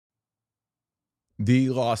The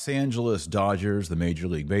Los Angeles Dodgers, the Major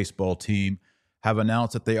League Baseball team, have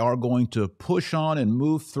announced that they are going to push on and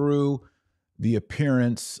move through the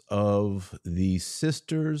appearance of the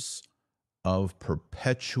Sisters of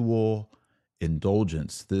Perpetual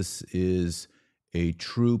Indulgence. This is a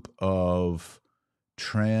troupe of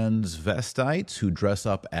transvestites who dress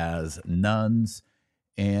up as nuns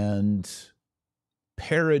and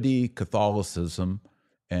parody Catholicism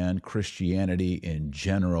and Christianity in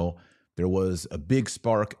general. There was a big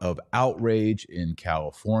spark of outrage in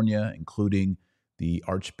California, including the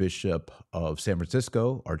Archbishop of San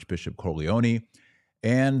Francisco, Archbishop Corleone.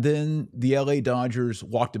 And then the LA Dodgers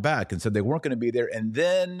walked it back and said they weren't going to be there. And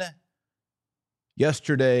then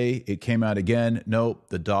yesterday, it came out again. Nope,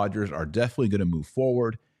 the Dodgers are definitely going to move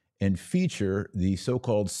forward and feature the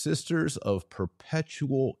so-called Sisters of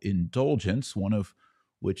Perpetual Indulgence, one of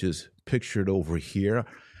which is pictured over here,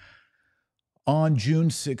 on June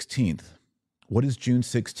 16th. What is June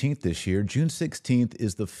 16th this year? June 16th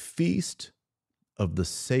is the Feast of the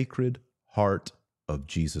Sacred Heart of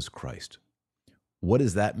Jesus Christ. What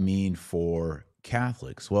does that mean for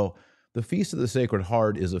Catholics? Well, the Feast of the Sacred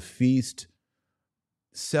Heart is a feast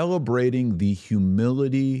celebrating the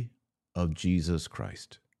humility of Jesus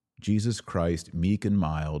Christ. Jesus Christ, meek and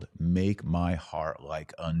mild, make my heart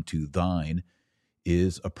like unto thine,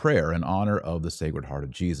 is a prayer in honor of the Sacred Heart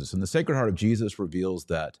of Jesus. And the Sacred Heart of Jesus reveals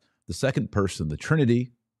that the second person of the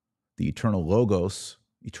Trinity, the eternal Logos,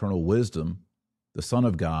 eternal wisdom, the Son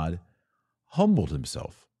of God, humbled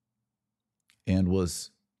himself and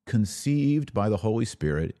was conceived by the Holy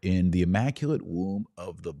Spirit in the immaculate womb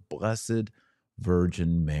of the Blessed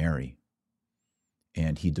Virgin Mary.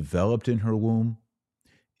 And he developed in her womb,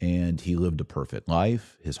 and he lived a perfect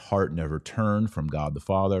life. His heart never turned from God the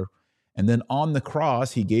Father. And then on the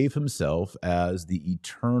cross, he gave himself as the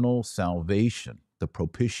eternal salvation, the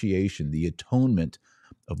propitiation, the atonement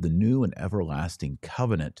of the new and everlasting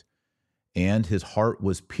covenant. And his heart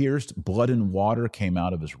was pierced. Blood and water came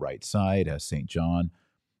out of his right side, as St. John,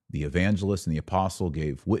 the evangelist and the apostle,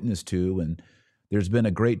 gave witness to. And there's been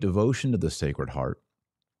a great devotion to the Sacred Heart.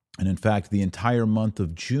 And in fact, the entire month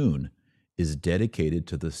of June is dedicated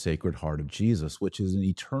to the Sacred Heart of Jesus, which is an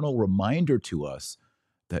eternal reminder to us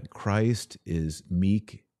that Christ is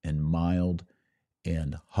meek and mild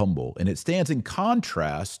and humble. And it stands in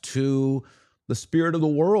contrast to the spirit of the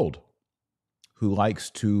world, who likes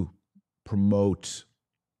to promote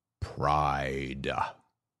pride.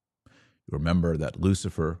 Remember that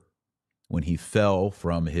Lucifer, when he fell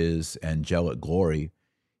from his angelic glory,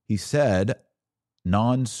 he said,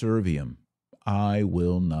 non serviam, I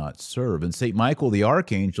will not serve. And St. Michael the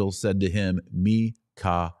archangel said to him,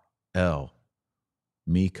 Mikael.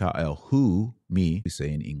 Mikael, who, me, we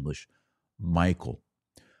say in English, Michael.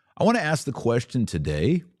 I want to ask the question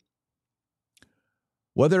today,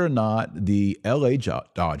 whether or not the LA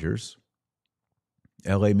Dodgers,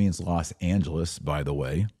 LA means Los Angeles, by the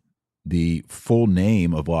way. The full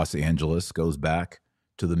name of Los Angeles goes back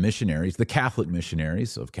to the missionaries, the Catholic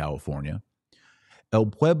missionaries of California. El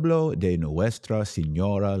pueblo de Nuestra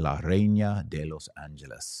Señora la Reina de los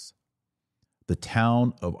Ángeles. The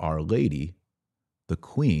town of Our Lady, the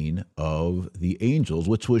Queen of the Angels,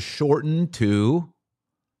 which was shortened to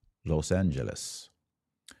Los Angeles.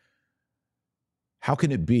 How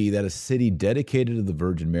can it be that a city dedicated to the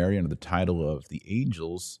Virgin Mary under the title of the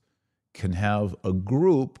Angels can have a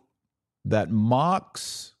group that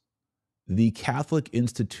mocks the Catholic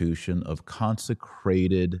institution of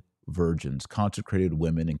consecrated virgins, consecrated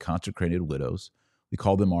women, and consecrated widows? We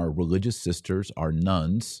call them our religious sisters, our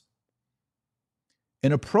nuns,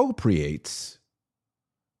 and appropriates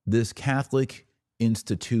this Catholic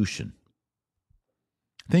institution.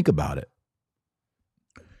 Think about it.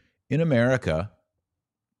 In America,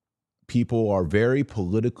 people are very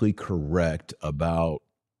politically correct about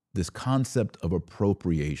this concept of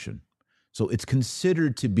appropriation. So it's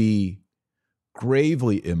considered to be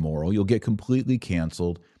gravely immoral. You'll get completely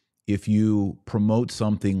canceled if you promote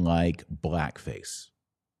something like blackface.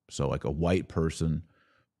 So like a white person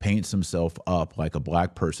paints himself up like a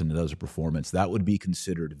black person and does a performance, that would be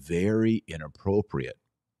considered very inappropriate,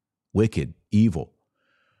 wicked, evil.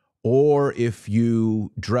 Or if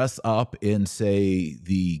you dress up in, say,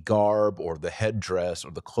 the garb or the headdress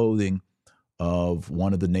or the clothing of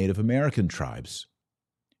one of the Native American tribes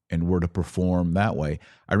and were to perform that way.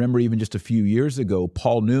 I remember even just a few years ago,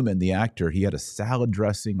 Paul Newman, the actor, he had a salad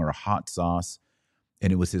dressing or a hot sauce,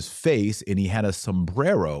 and it was his face, and he had a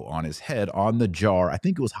sombrero on his head on the jar. I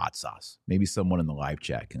think it was hot sauce. Maybe someone in the live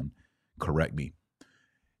chat can correct me.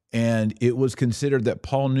 And it was considered that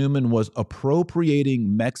Paul Newman was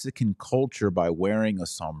appropriating Mexican culture by wearing a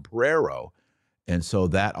sombrero. And so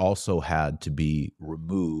that also had to be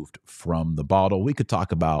removed from the bottle. We could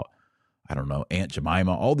talk about, I don't know, Aunt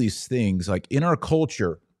Jemima, all these things. Like in our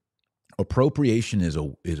culture, appropriation is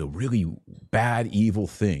a really bad, evil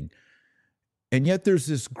thing. And yet there's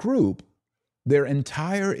this group, their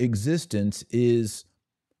entire existence is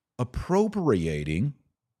appropriating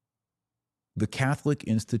the Catholic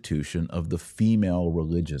institution of the female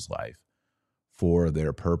religious life for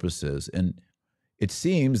their purposes. And it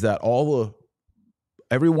seems that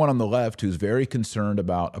everyone on the left who's very concerned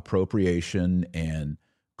about appropriation and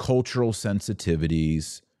cultural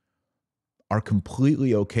sensitivities are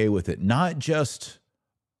completely okay with it. Not just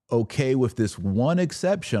okay with this one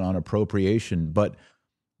exception on appropriation, but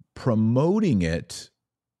promoting it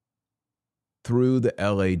through the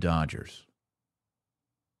LA Dodgers.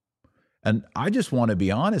 And I just want to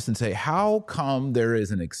be honest and say, how come there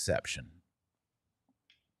is an exception?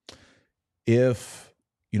 If,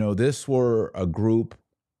 this were a group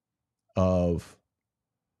of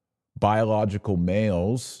biological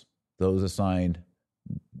males, those assigned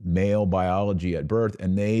male biology at birth,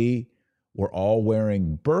 and they were all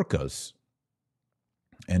wearing burqas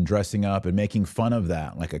and dressing up and making fun of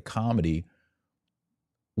that like a comedy,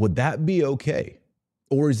 would that be okay?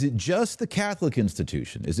 Or is it just the Catholic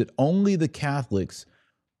institution? Is it only the Catholics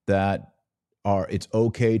that it's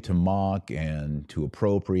okay to mock and to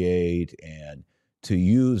appropriate and to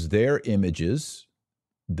use their images,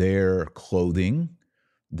 their clothing,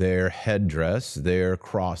 their headdress, their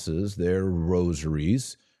crosses, their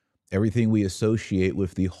rosaries, everything we associate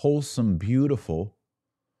with the wholesome, beautiful,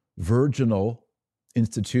 virginal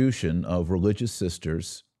institution of religious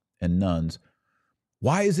sisters and nuns?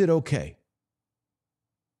 Why is it okay?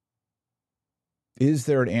 Is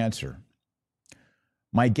there an answer?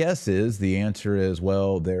 My guess is the answer is,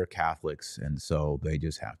 well, they're Catholics, and so they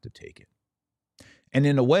just have to take it. And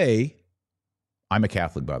in a way, I'm a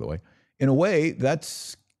Catholic, by the way. In a way,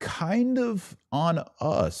 that's kind of on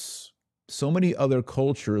us. So many other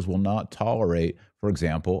cultures will not tolerate, for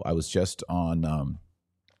example, I was just on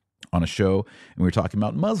a show, and we were talking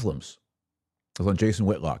about Muslims. I was on Jason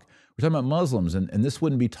Whitlock. We're talking about Muslims, and this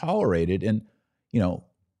wouldn't be tolerated. And,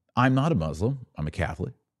 I'm not a Muslim. I'm a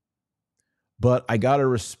Catholic. But I got to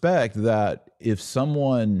respect that if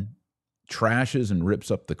someone trashes and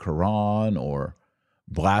rips up the Quran or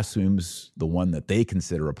blasphemes the one that they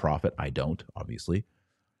consider a prophet, I don't, obviously,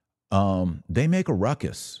 they make a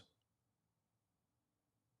ruckus.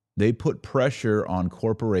 They put pressure on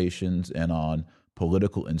corporations and on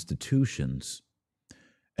political institutions.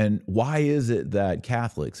 And why is it that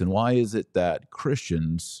Catholics and why is it that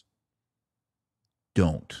Christians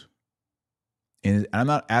don't? And I'm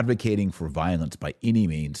not advocating for violence by any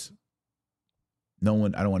means. I don't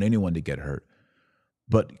want anyone to get hurt.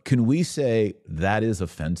 But can we say that is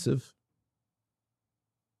offensive?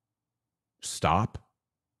 Stop.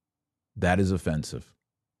 That is offensive.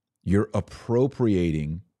 You're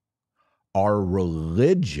appropriating our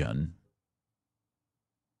religion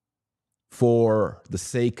for the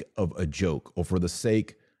sake of a joke or for the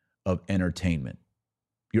sake of entertainment.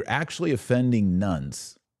 You're actually offending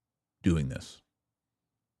nuns doing this.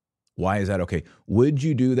 Why is that okay? Would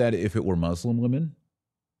you do that if it were Muslim women?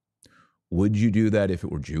 Would you do that if it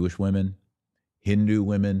were Jewish women, Hindu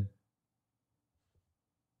women?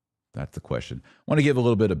 That's the question. I want to give a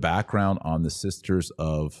little bit of background on the Sisters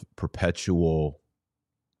of Perpetual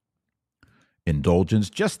Indulgence,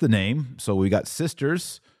 just the name. So we got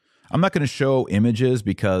sisters. I'm not going to show images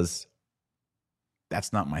because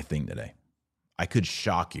that's not my thing today. I could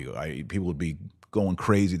shock you. People would be going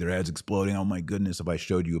crazy, their heads exploding. Oh my goodness, if I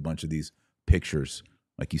showed you a bunch of these pictures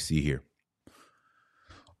like you see here.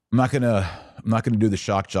 I'm not gonna do the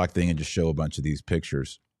shock jock thing and just show a bunch of these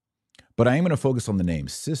pictures. But I am going to focus on the name,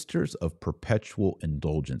 Sisters of Perpetual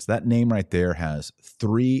Indulgence. That name right there has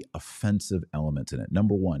 3 offensive elements in it.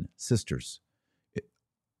 Number 1, sisters.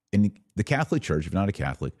 In the Catholic Church, if you're not a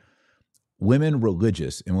Catholic, women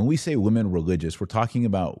religious. And when we say women religious, we're talking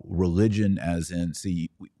about religion as in,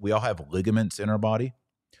 we all have ligaments in our body.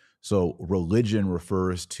 So religion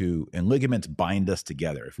refers to, and ligaments bind us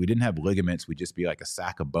together. If we didn't have ligaments, we'd just be like a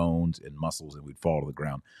sack of bones and muscles and we'd fall to the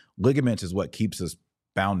ground. Ligaments is what keeps us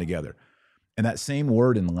bound together. And that same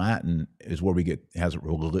word in Latin is where has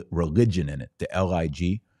religion in it, the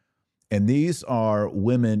L-I-G. And these are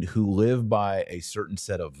women who live by a certain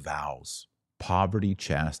set of vows: poverty,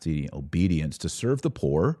 chastity, obedience, to serve the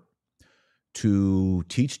poor, to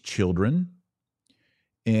teach children,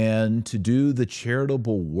 and to do the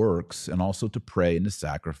charitable works, and also to pray and to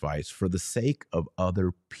sacrifice for the sake of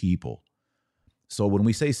other people. So when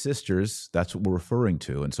we say sisters, that's what we're referring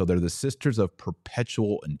to. And so they're the sisters of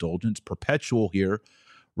perpetual indulgence. Perpetual here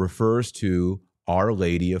refers to Our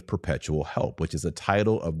Lady of Perpetual Help, which is a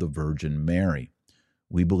title of the Virgin Mary.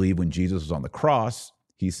 We believe when Jesus was on the cross,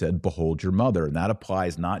 he said, "Behold your mother." And that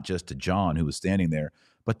applies not just to John, who was standing there,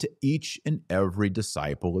 but to each and every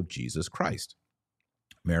disciple of Jesus Christ.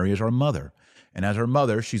 Mary is our mother. And as our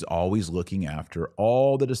mother, she's always looking after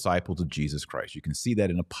all the disciples of Jesus Christ. You can see that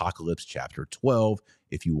in Apocalypse chapter 12,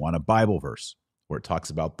 if you want a Bible verse, where it talks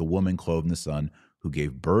about the woman clothed in the sun who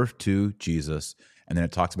gave birth to Jesus. And then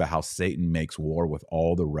it talks about how Satan makes war with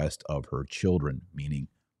all the rest of her children, meaning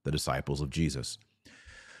the disciples of Jesus.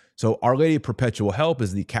 So Our Lady of Perpetual Help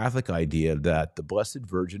is the Catholic idea that the Blessed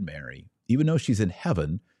Virgin Mary, even though she's in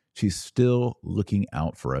heaven, she's still looking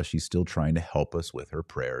out for us. She's still trying to help us with her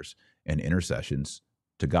prayers and intercessions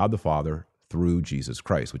to God the Father through Jesus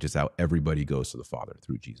Christ, which is how everybody goes to the Father,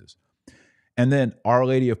 through Jesus. And then Our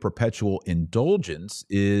Lady of Perpetual Indulgence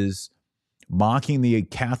is mocking the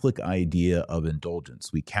Catholic idea of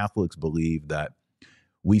indulgence. We Catholics believe that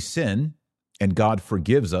we sin and God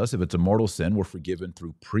forgives us. If it's a mortal sin, we're forgiven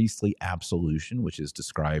through priestly absolution, which is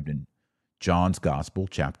described in John's Gospel,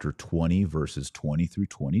 chapter 20, verses 20 through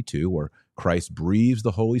 22, where Christ breathes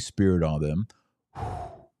the Holy Spirit on them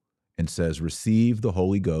and says, "Receive the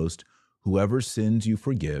Holy Ghost. Whoever sins you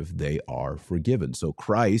forgive, they are forgiven." So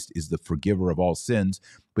Christ is the forgiver of all sins,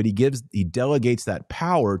 but he delegates that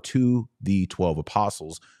power to the 12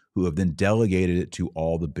 apostles, who have then delegated it to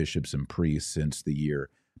all the bishops and priests since the year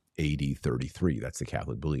AD 33. That's the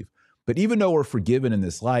Catholic belief. But even though we're forgiven in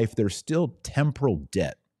this life, there's still temporal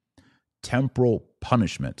debt, temporal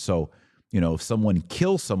punishment. So, if someone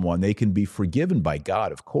kills someone, they can be forgiven by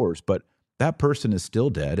God, of course, but that person is still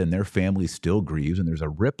dead and their family still grieves, and there's a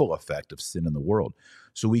ripple effect of sin in the world.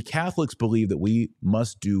 So we Catholics believe that we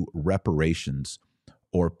must do reparations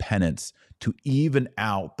or penance to even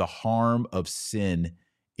out the harm of sin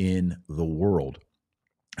in the world.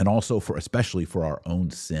 And also especially for our own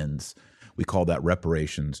sins. We call that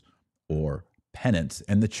reparations or penance.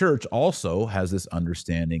 And the church also has this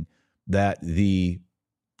understanding that the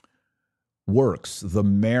works, the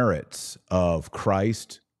merits of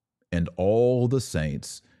Christ and all the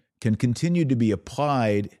saints can continue to be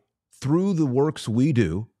applied through the works we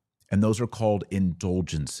do, and those are called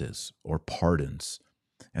indulgences or pardons,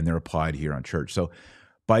 and they're applied here on church. So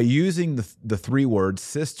by using the three words,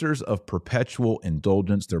 Sisters of Perpetual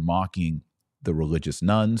Indulgence, they're mocking the religious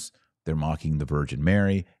nuns, they're mocking the Virgin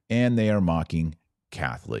Mary, and they are mocking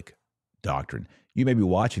Catholic doctrine. You may be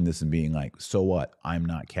watching this and being like, so what? I'm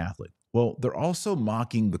not Catholic. Well, they're also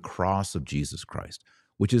mocking the cross of Jesus Christ,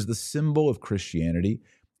 which is the symbol of Christianity.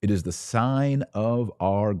 It is the sign of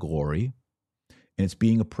our glory, and it's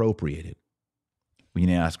being appropriated. We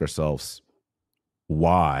need to ask ourselves,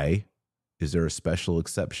 why is there a special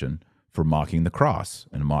exception for mocking the cross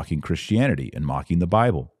and mocking Christianity and mocking the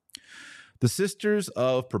Bible? The Sisters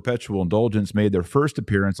of Perpetual Indulgence made their first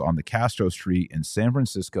appearance on the Castro Street in San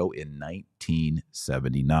Francisco in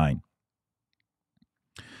 1979.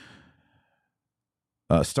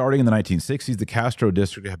 Starting in the 1960s, the Castro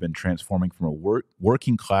district had been transforming from a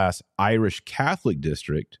working-class Irish Catholic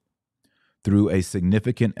district through a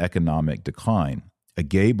significant economic decline. A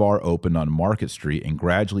gay bar opened on Market Street, and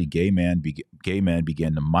gradually gay men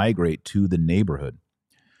began to migrate to the neighborhood.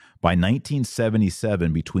 By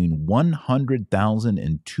 1977, between 100,000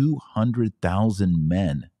 and 200,000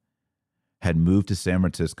 men had moved to San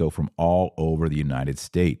Francisco from all over the United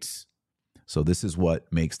States. So this is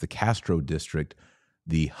what makes the Castro district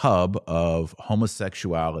the hub of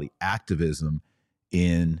homosexuality activism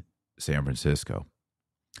in San Francisco.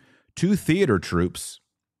 Two theater troupes,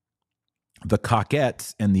 the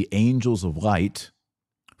Coquettes and the Angels of Light,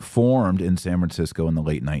 formed in San Francisco in the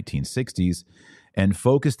late 1960s and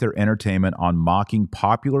focused their entertainment on mocking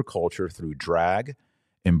popular culture through drag,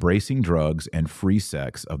 embracing drugs, and free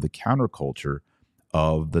sex of the counterculture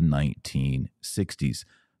of the 1960s.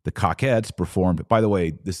 The Coquettes performed, by the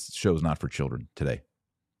way, this show is not for children today.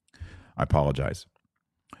 I apologize.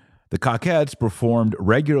 The Coquettes performed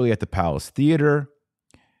regularly at the Palace Theater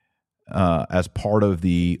as part of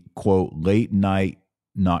the, quote, late night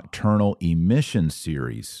nocturnal emission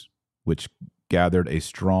series, which gathered a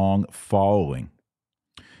strong following,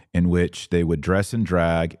 in which they would dress in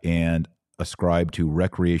drag and ascribe to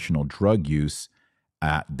recreational drug use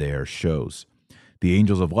at their shows. The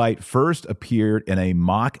Angels of Light first appeared in a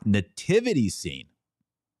mock nativity scene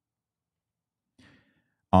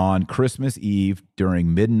on Christmas Eve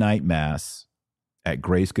during midnight mass at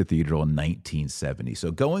Grace Cathedral in 1970.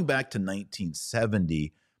 So going back to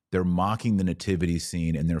 1970, they're mocking the nativity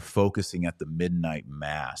scene, and they're focusing at the midnight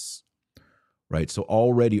mass, right? So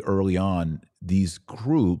already early on, these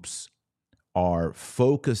groups are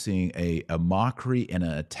focusing a mockery and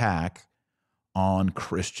an attack on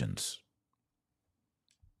Christians.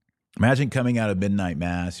 Imagine coming out of midnight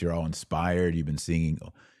mass, you're all inspired, you've been singing,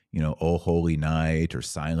 Oh Holy Night or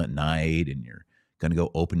Silent Night, and you're going to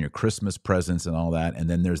go open your Christmas presents and all that, and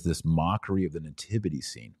then there's this mockery of the nativity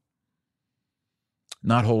scene.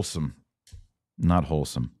 Not wholesome. Not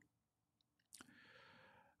wholesome.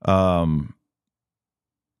 The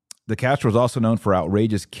Castro is also known for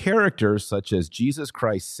outrageous characters such as Jesus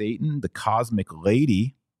Christ Satan, the Cosmic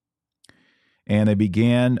Lady, and they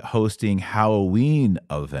began hosting Halloween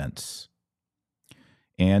events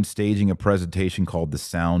and staging a presentation called The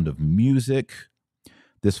Sound of Music.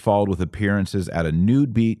 This followed with appearances at a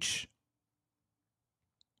nude beach.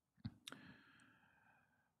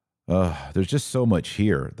 There's just so much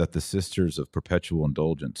here that the Sisters of Perpetual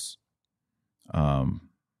Indulgence are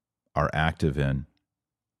active in.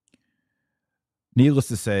 Needless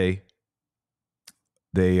to say,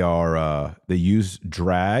 they use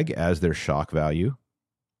drag as their shock value.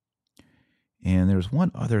 And there's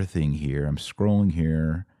one other thing here. I'm scrolling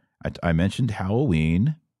here. I mentioned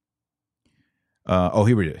Halloween.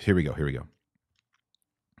 Here we go.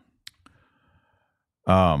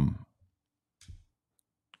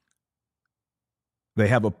 They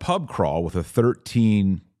have a pub crawl with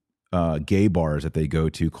 13 gay bars that they go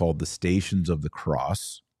to called the Stations of the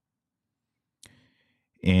Cross.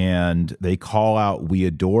 And they call out, "We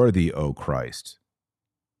adore thee, O Christ,"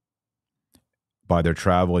 by their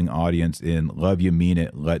traveling audience in "Love You Mean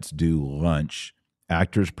It, Let's Do Lunch."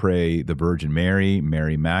 Actors pray the Virgin Mary,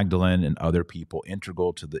 Mary Magdalene, and other people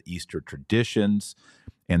integral to the Easter traditions,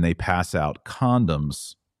 and they pass out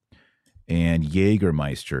condoms and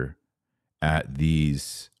Jägermeister at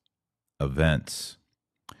these events.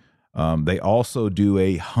 They also do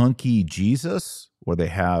a hunky Jesus, where they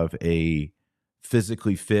have a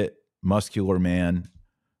physically fit, muscular man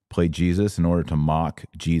play Jesus in order to mock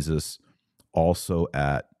Jesus, also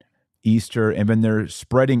at Easter. And then they're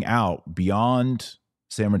spreading out beyond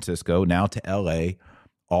San Francisco, now to LA,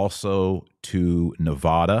 also to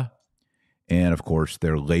Nevada. And of course,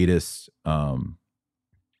 their latest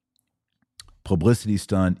publicity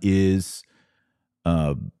stunt is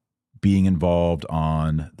being involved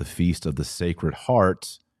on the Feast of the Sacred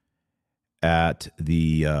Heart at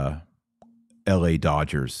the LA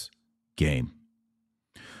Dodgers game.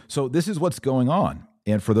 So this is what's going on.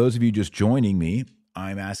 And for those of you just joining me,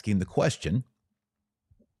 I'm asking the question,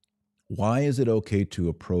 why is it okay to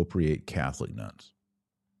appropriate Catholic nuns?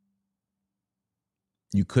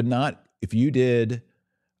 You could not, if you did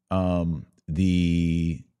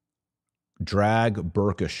the drag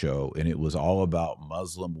burqa show and it was all about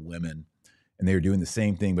Muslim women, and they were doing the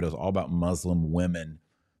same thing, but it was all about Muslim women,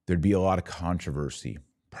 there'd be a lot of controversy.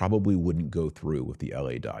 Probably wouldn't go through with the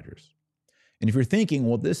LA Dodgers. And if you're thinking,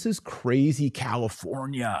 well, this is crazy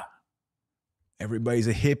California, everybody's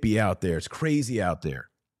a hippie out there, it's crazy out there.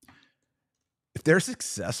 If they're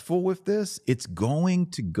successful with this, it's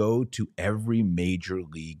going to go to every Major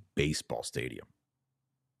League Baseball stadium.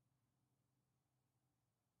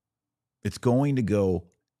 It's going to go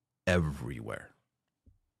everywhere.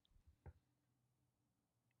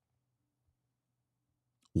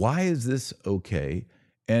 Why is this okay?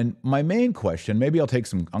 And my main question, maybe I'm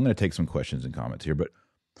going to take some questions and comments here, but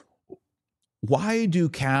why do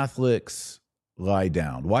Catholics lie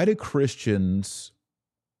down? Why do Christians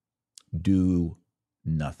do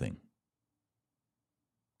nothing?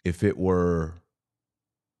 If it were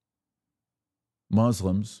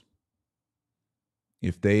Muslims,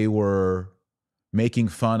 if they were making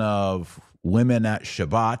fun of women at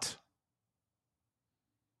Shabbat,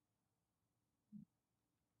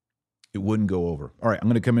 it wouldn't go over. All right, I'm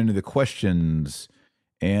going to come into the questions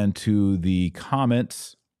and to the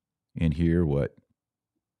comments and hear what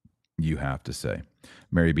you have to say.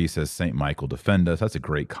 Mary B says, St. Michael defend us. That's a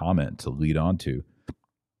great comment to lead on to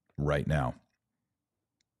right now.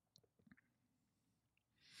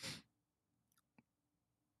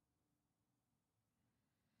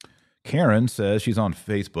 Karen says she's on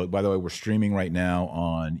Facebook. By the way, we're streaming right now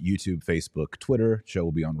on YouTube, Facebook, Twitter. Show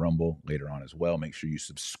will be on Rumble later on as well. Make sure you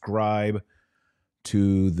subscribe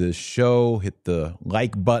to the show. Hit the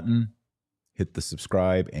like button, hit the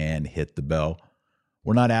subscribe, and hit the bell.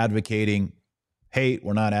 We're not advocating hate.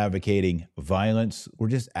 We're not advocating violence. We're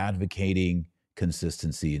just advocating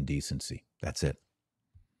consistency and decency. That's it.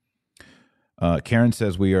 Karen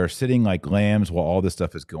says, we are sitting like lambs while all this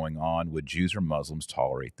stuff is going on. Would Jews or Muslims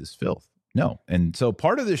tolerate this filth? No. And so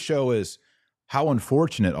part of this show is, how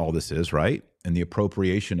unfortunate all this is, right? And the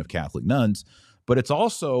appropriation of Catholic nuns. But it's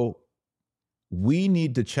also, we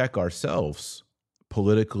need to check ourselves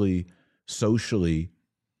politically, socially.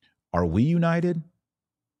 Are we united?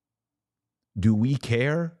 Do we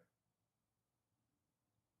care?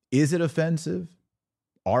 Is it offensive?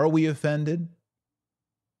 Are we offended?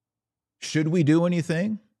 Should we do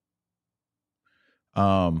anything?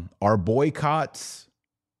 Are boycotts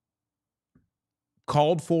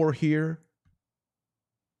called for here?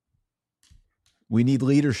 We need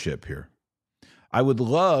leadership here. I would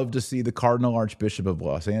love to see the Cardinal Archbishop of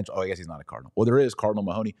Los Angeles. Oh, I guess he's not a cardinal. Well, there is Cardinal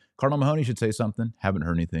Mahoney. Cardinal Mahoney should say something. Haven't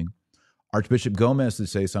heard anything. Archbishop Gomez should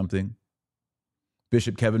say something.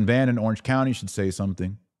 Bishop Kevin Vann in Orange County should say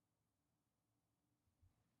something.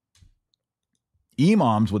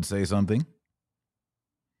 Imams would say something.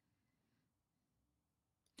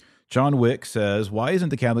 John Wick says, why isn't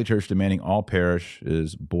the Catholic Church demanding all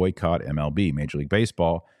parishes boycott MLB, Major League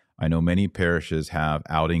Baseball? I know many parishes have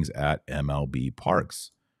outings at MLB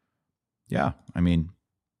parks. Yeah, I mean,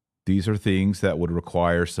 these are things that would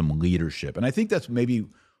require some leadership. And I think that's maybe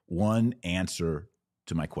one answer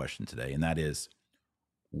to my question today, and that is,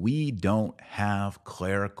 we don't have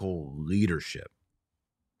clerical leadership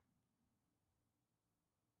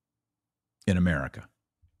in America.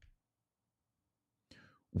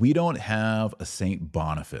 We don't have a St.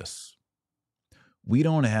 Boniface. We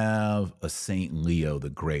don't have a St. Leo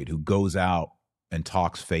the Great who goes out and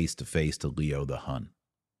talks face to face to Leo the Hun.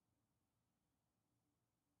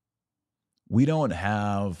 We don't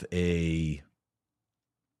have a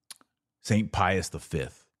St. Pius V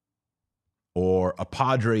or a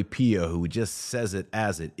Padre Pio who just says it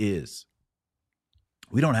as it is.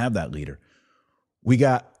 We don't have that leader. We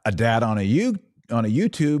got a dad on a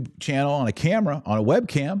YouTube channel, on a camera, on a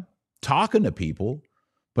webcam, talking to people.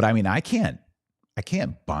 But I mean, I can't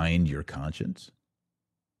bind your conscience.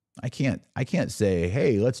 I can't say,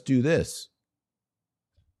 hey, let's do this.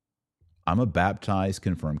 I'm a baptized,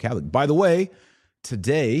 confirmed Catholic. By the way,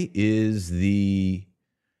 today is the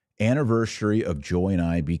anniversary of Joy and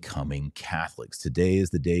I becoming Catholics. Today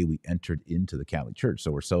is the day we entered into the Catholic Church.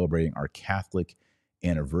 So we're celebrating our Catholic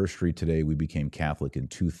anniversary today. We became Catholic in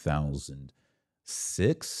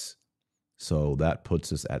 2006. So that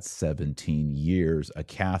puts us at 17 years a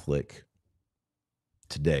Catholic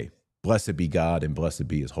today. Blessed be God and blessed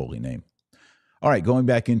be his holy name. All right, going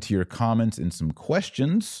back into your comments and some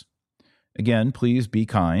questions. Again, please be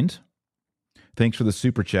kind. Thanks for the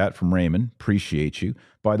super chat from Raymond. Appreciate you.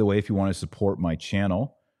 By the way, if you want to support my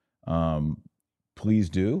channel, please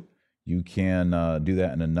do. You can do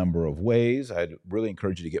that in a number of ways. I'd really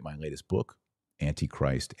encourage you to get my latest book,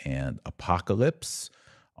 Antichrist and Apocalypse.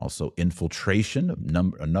 Also, Infiltration,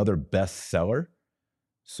 another bestseller.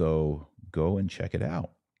 So go and check it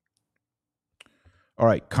out. All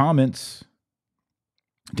right, comments.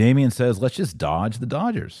 Damien says, let's just dodge the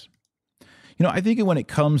Dodgers. You know, I think when it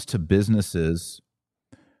comes to businesses,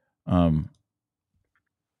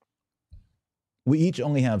 we each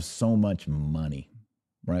only have so much money,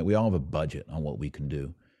 right? We all have a budget on what we can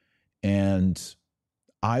do. And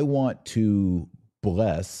I want to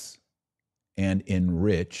bless and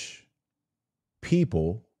enrich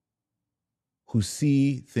people who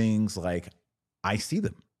see things like I see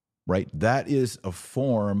them, right? That is a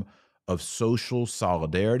form of social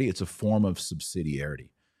solidarity. It's a form of subsidiarity.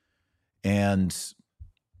 And,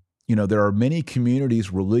 you know, there are many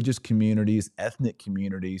communities, religious communities, ethnic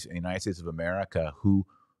communities in the United States of America who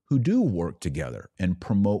do work together and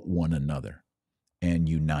promote one another and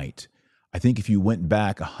unite. I think if you went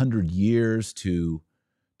back 100 years to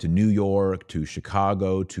New York, to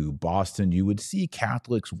Chicago, to Boston, you would see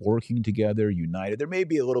Catholics working together, united. There may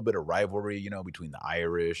be a little bit of rivalry, you know, between the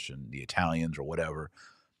Irish and the Italians or whatever.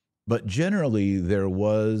 But generally, there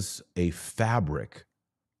was a fabric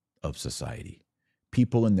of society.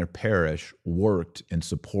 People in their parish worked and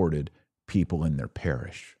supported people in their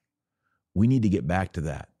parish. We need to get back to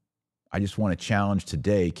that. I just want to challenge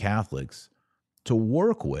today Catholics to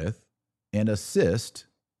work with and assist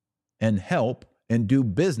and help and do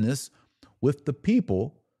business with the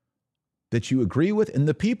people that you agree with and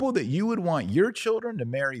the people that you would want your children to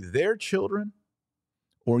marry their children,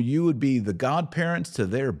 or you would be the godparents to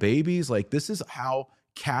their babies. Like, this is how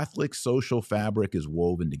Catholic social fabric is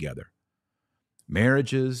woven together.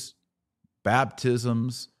 Marriages,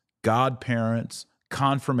 baptisms, godparents,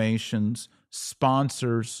 confirmations,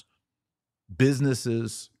 sponsors,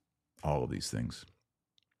 businesses, all of these things.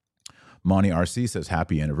 Monty RC says,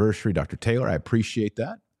 happy anniversary, Dr. Taylor. I appreciate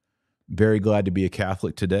that. Very glad to be a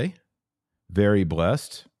Catholic today. Very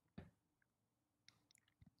blessed.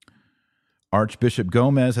 Archbishop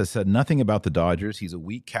Gomez has said nothing about the Dodgers. He's a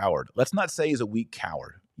weak coward. Let's not say he's a weak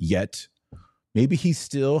coward yet. Maybe he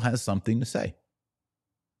still has something to say.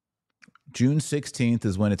 June 16th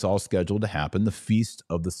is when it's all scheduled to happen, the Feast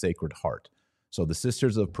of the Sacred Heart. So the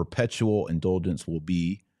Sisters of Perpetual Indulgence will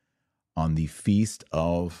be on the Feast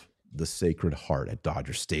of the Sacred Heart at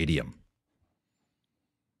Dodger Stadium.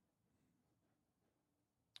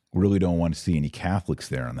 Really don't want to see any Catholics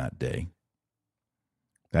there on that day.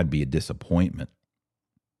 That'd be a disappointment.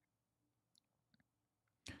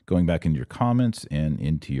 Going back into your comments and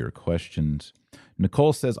into your questions.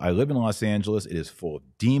 Nicole says, I live in Los Angeles. It is full of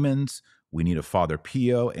demons. We need a Father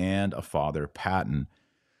Pio and a Father Patton.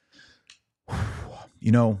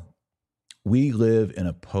 You know, we live in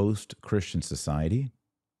a post-Christian society,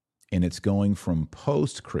 and it's going from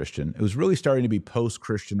post-Christian. It was really starting to be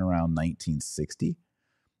post-Christian around 1960,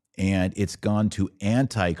 and it's gone to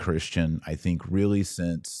anti-Christian, I think, really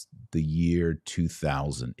since the year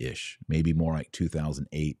 2000-ish, maybe more like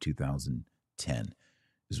 2008, 2010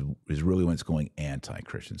 is really when it's going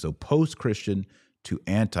anti-Christian. So post-Christian to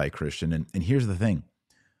anti-Christian. And here's the thing.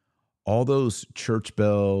 All those church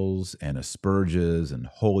bells and asperges and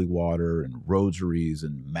holy water and rosaries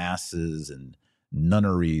and masses and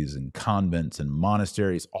nunneries and convents and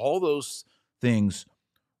monasteries, all those things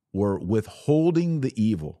were withholding the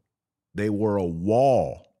evil. They were a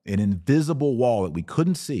wall, an invisible wall that we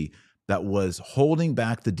couldn't see, that was holding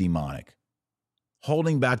back the demonic,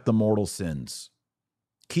 holding back the mortal sins,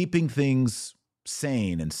 keeping things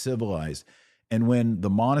sane and civilized. And when the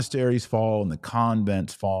monasteries fall and the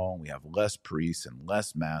convents fall, we have less priests and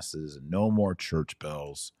less masses and no more church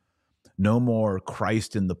bells, no more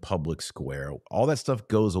Christ in the public square. All that stuff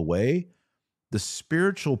goes away. The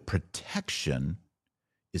spiritual protection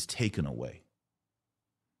is taken away.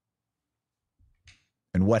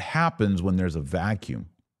 And what happens when there's a vacuum?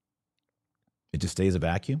 It just stays a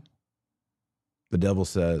vacuum. The devil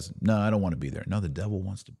says, no, I don't want to be there. No, the devil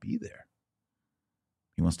wants to be there.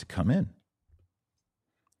 He wants to come in.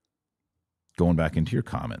 Going back into your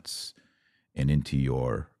comments and into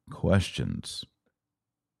your questions.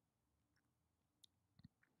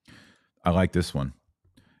 I like this one.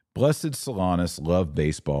 Blessed Solanus, love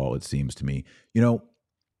baseball, it seems to me. You know,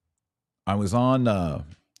 I was on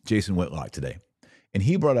Jason Whitlock today, and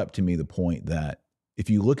he brought up to me the point that if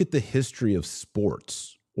you look at the history of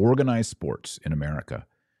sports, organized sports in America,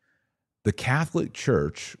 the Catholic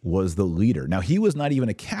Church was the leader. Now, he was not even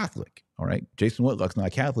a Catholic, all right? Jason Whitlock's not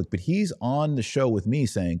a Catholic, but he's on the show with me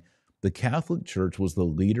saying the Catholic Church was the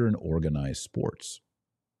leader in organized sports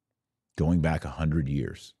going back 100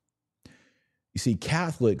 years. You see,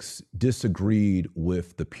 Catholics disagreed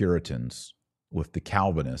with the Puritans, with the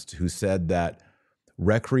Calvinists, who said that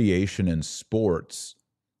recreation in sports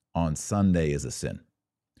on Sunday is a sin.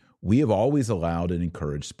 We have always allowed and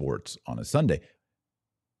encouraged sports on a Sunday,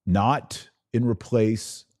 not in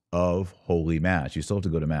replace of Holy Mass. You still have to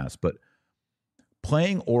go to Mass, but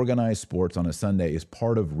playing organized sports on a Sunday is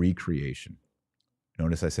part of recreation.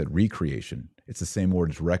 Notice I said recreation. It's the same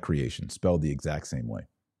word as recreation, spelled the exact same way.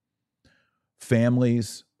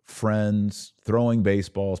 Families, friends, throwing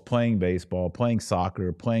baseballs, playing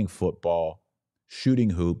soccer, playing football,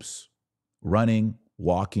 shooting hoops, running,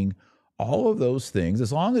 walking, all of those things,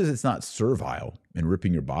 as long as it's not servile and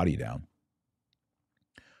ripping your body down,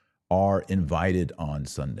 are invited on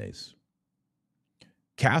Sundays.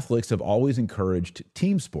 Catholics have always encouraged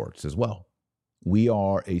team sports as well. We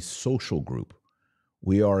are a social group.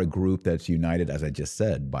 We are a group that's united, as I just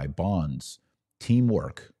said, by bonds,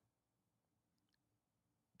 teamwork.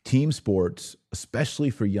 Team sports, especially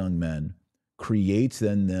for young men, creates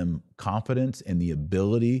in them confidence and the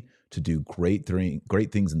ability to do great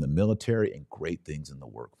things in the military and great things in the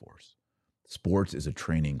workforce. Sports is a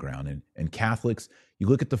training ground. And Catholics, you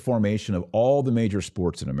look at the formation of all the major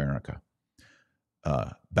sports in America,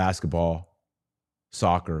 basketball,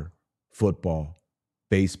 soccer, football,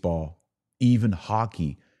 baseball, even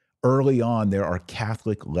hockey. Early on, there are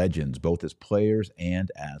Catholic legends, both as players and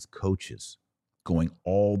as coaches, going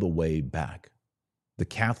all the way back. The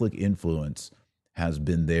Catholic influence has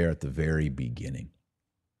been there at the very beginning.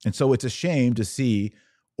 And so it's a shame to see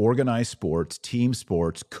organized sports, team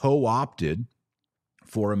sports, co-opted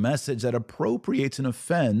for a message that appropriates and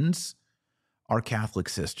offends our Catholic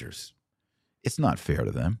sisters. It's not fair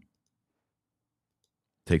to them.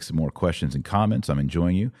 Take some more questions and comments. I'm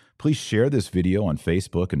enjoying you. Please share this video on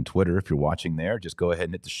Facebook and Twitter. If you're watching there, just go ahead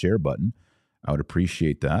and hit the share button. I would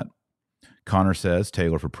appreciate that. Connor says,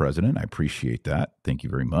 Taylor for president. I appreciate that. Thank you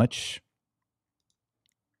very much.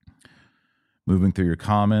 Moving through your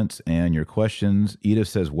comments and your questions. Edith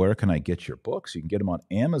says, where can I get your books? You can get them on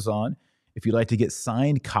Amazon If you'd like to get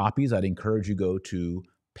signed copies, I'd encourage you go to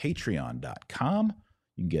patreon.com.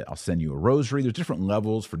 I'll send you a rosary. There's different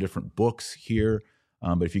levels for different books here.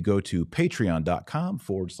 But if you go to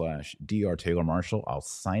patreon.com/Dr. Taylor Marshall, I'll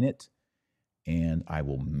sign it and I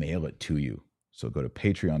will mail it to you. So go to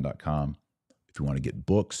patreon.com. If you want to get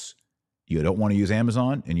books, you don't want to use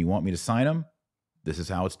Amazon and you want me to sign them, this is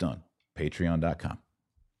how it's done. Patreon.com.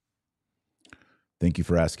 Thank you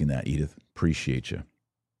for asking that, Edith. Appreciate you.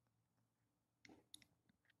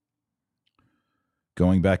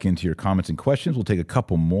 Going back into your comments and questions, we'll take a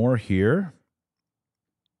couple more here.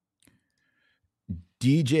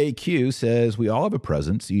 DJQ says, we all have a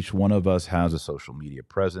presence. Each one of us has a social media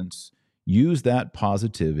presence. Use that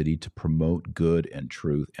positivity to promote good and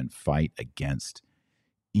truth and fight against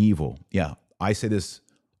evil. Yeah, I say this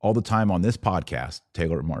all the time on this podcast,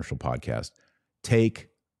 Taylor Marshall Podcast. Take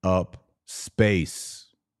up space.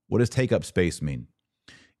 What does take up space mean?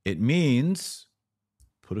 It means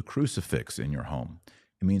put a crucifix in your home.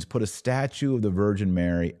 It means put a statue of the Virgin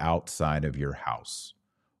Mary outside of your house,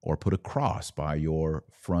 or put a cross by your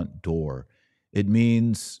front door. It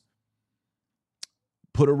means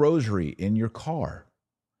put a rosary in your car.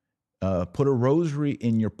 Put a rosary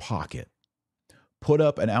in your pocket. Put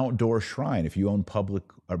up an outdoor shrine. If you own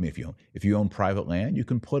if you own private land, you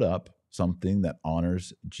can put up something that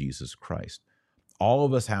honors Jesus Christ. All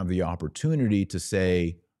of us have the opportunity to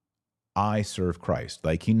say, I serve Christ.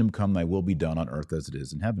 Thy kingdom come, thy will be done on earth as it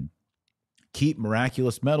is in heaven. Keep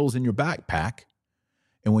miraculous medals in your backpack.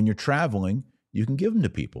 And when you're traveling, you can give them to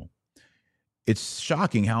people. It's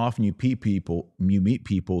shocking how often you meet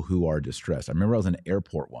people who are distressed. I remember I was in an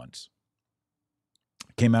airport once.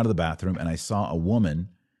 Came out of the bathroom and I saw a woman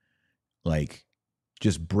like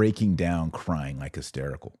just breaking down, crying, like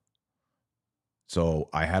hysterical. So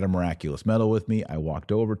I had a miraculous medal with me. I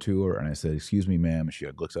walked over to her and I said, excuse me, ma'am. And she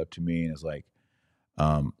looks up to me and is like,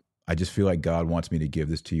 I just feel like God wants me to give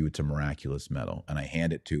this to you. It's a miraculous medal. And I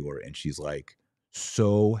hand it to her and she's like,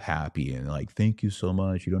 so happy and like, thank you so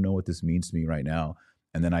much. You don't know what this means to me right now.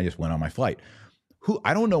 And then I just went on my flight.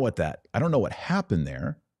 I don't know what happened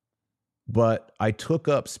there, but I took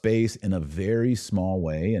up space in a very small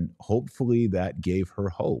way. And hopefully that gave her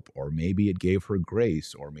hope, or maybe it gave her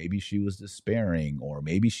grace, or maybe she was despairing, or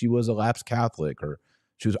maybe she was a lapsed Catholic, or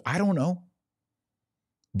I don't know.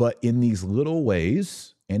 But in these little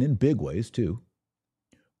ways, and in big ways too,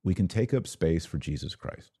 we can take up space for Jesus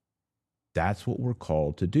Christ. That's what we're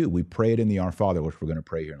called to do. We pray it in the Our Father, which we're going to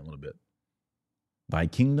pray here in a little bit. Thy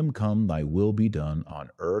kingdom come, thy will be done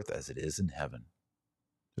on earth as it is in heaven.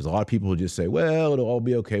 There's a lot of people who just say, well, it'll all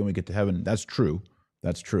be okay when we get to heaven. That's true.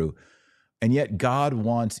 That's true. And yet God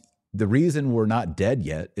wants, the reason we're not dead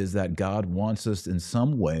yet is that God wants us in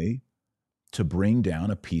some way to bring down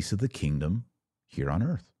a piece of the kingdom here on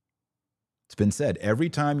earth. It's been said, every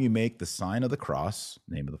time you make the sign of the cross,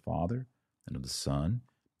 name of the Father and of the Son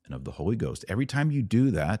and of the Holy Ghost, every time you do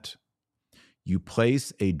that, you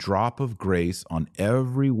place a drop of grace on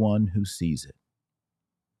everyone who sees it.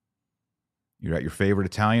 You're at your favorite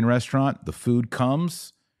Italian restaurant, the food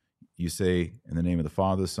comes, you say, in the name of the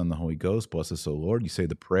Father, the Son, and the Holy Ghost, bless us, O Lord. You say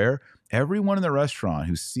the prayer. Everyone in the restaurant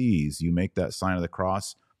who sees you make that sign of the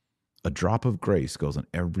cross, a drop of grace goes on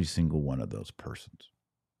every single one of those persons.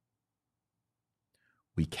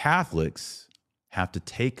 We Catholics have to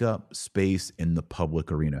take up space in the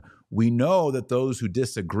public arena. We know that those who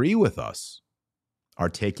disagree with us are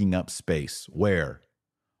taking up space. Where?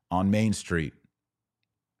 On Main Street,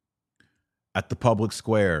 at the public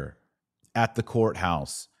square, at the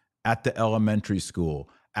courthouse, at the elementary school,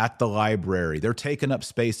 at the library. They're taking up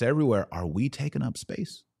space everywhere. Are we taking up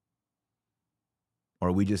space? Or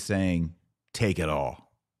are we just saying, take it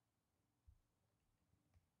all?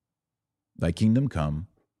 Thy kingdom come,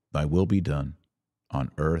 thy will be done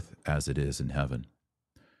on earth as it is in heaven.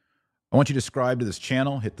 I want you to subscribe to this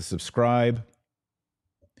channel, hit the subscribe,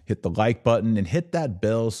 hit the like button, and hit that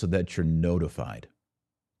bell so that you're notified.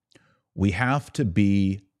 We have to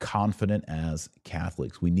be confident as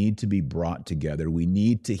Catholics. We need to be brought together. We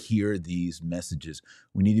need to hear these messages.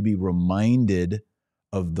 We need to be reminded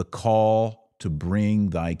of the call to bring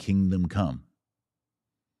thy kingdom come.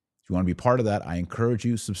 If you want to be part of that, I encourage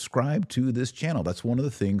you, subscribe to this channel. That's one of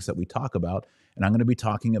the things that we talk about, and I'm going to be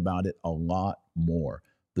talking about it a lot more.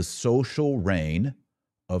 The social reign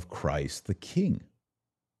of Christ the King.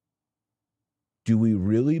 Do we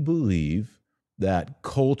really believe that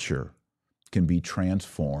culture can be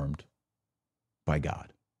transformed by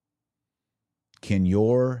God? Can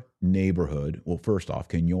your neighborhood, first off,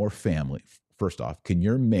 can your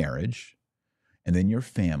marriage, and then your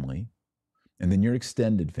family, and then your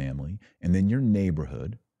extended family, and then your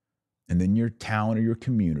neighborhood, and then your town or your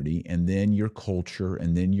community, and then your culture,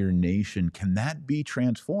 and then your nation, can that be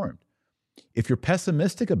transformed? If you're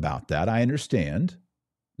pessimistic about that, I understand.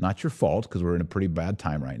 Not your fault, because we're in a pretty bad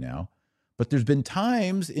time right now. But there's been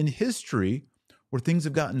times in history where things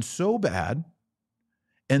have gotten so bad,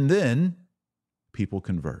 and then people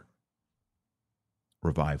convert.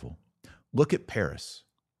 Revival. Look at Paris.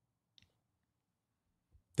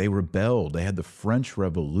 They rebelled. They had the French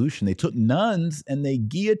Revolution. They took nuns and they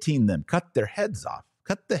guillotined them, cut their heads off,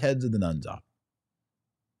 cut the heads of the nuns off.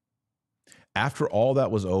 After all that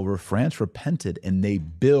was over, France repented and they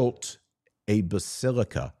built a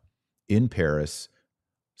basilica in Paris,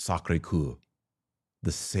 Sacré-Cœur,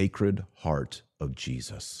 the Sacred Heart of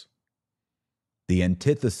Jesus, the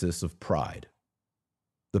antithesis of pride,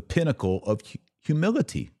 the pinnacle of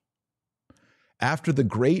humility. After the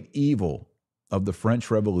great evil of the French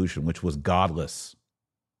Revolution, which was godless,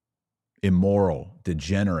 immoral,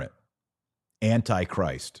 degenerate,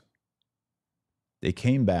 antichrist, they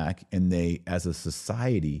came back and they, as a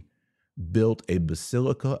society, built a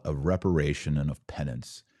basilica of reparation and of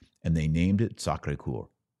penance, and they named it Sacré-Cœur,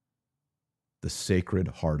 the Sacred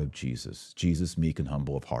Heart of Jesus. Jesus, meek and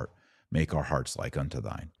humble of heart, make our hearts like unto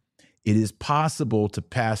thine. It is possible to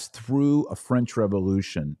pass through a French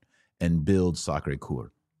Revolution and build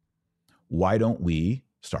Sacré-Cœur. Why don't we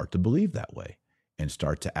start to believe that way and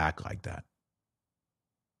start to act like that?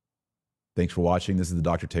 Thanks for watching. This is the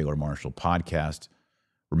Dr. Taylor Marshall podcast.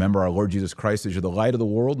 Remember, our Lord Jesus Christ is you're the light of the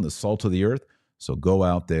world and the salt of the earth. So go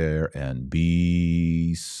out there and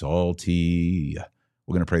be salty.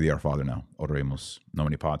 We're going to pray the Our Father now. Oremus.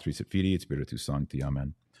 Nomine Patris et Filii et Spiritus Sancti.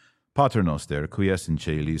 Amen. Pater noster, qui es in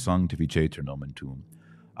caeli, sanctificetur nomen tuum.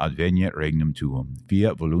 Adveniat regnum tuum.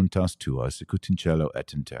 Fiat voluntas tua, sicut in cielo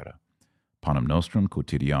et in terra. Panem nostrum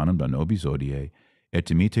quotidianum da nobis hodie, et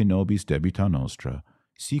dimite nobis debita nostra,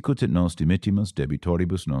 sicut et nos dimittimus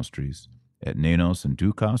debitoribus nostris, et ne nos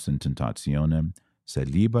inducas in tentationem, sed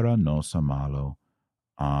libera nos a malo.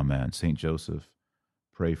 Amen. Saint Joseph,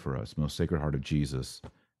 pray for us. Most Sacred Heart of Jesus,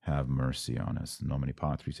 have mercy on us. In nomine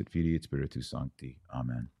Patris et Filii et Spiritus Sancti.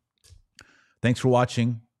 Amen. Thanks for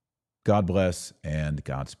watching. God bless and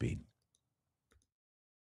Godspeed.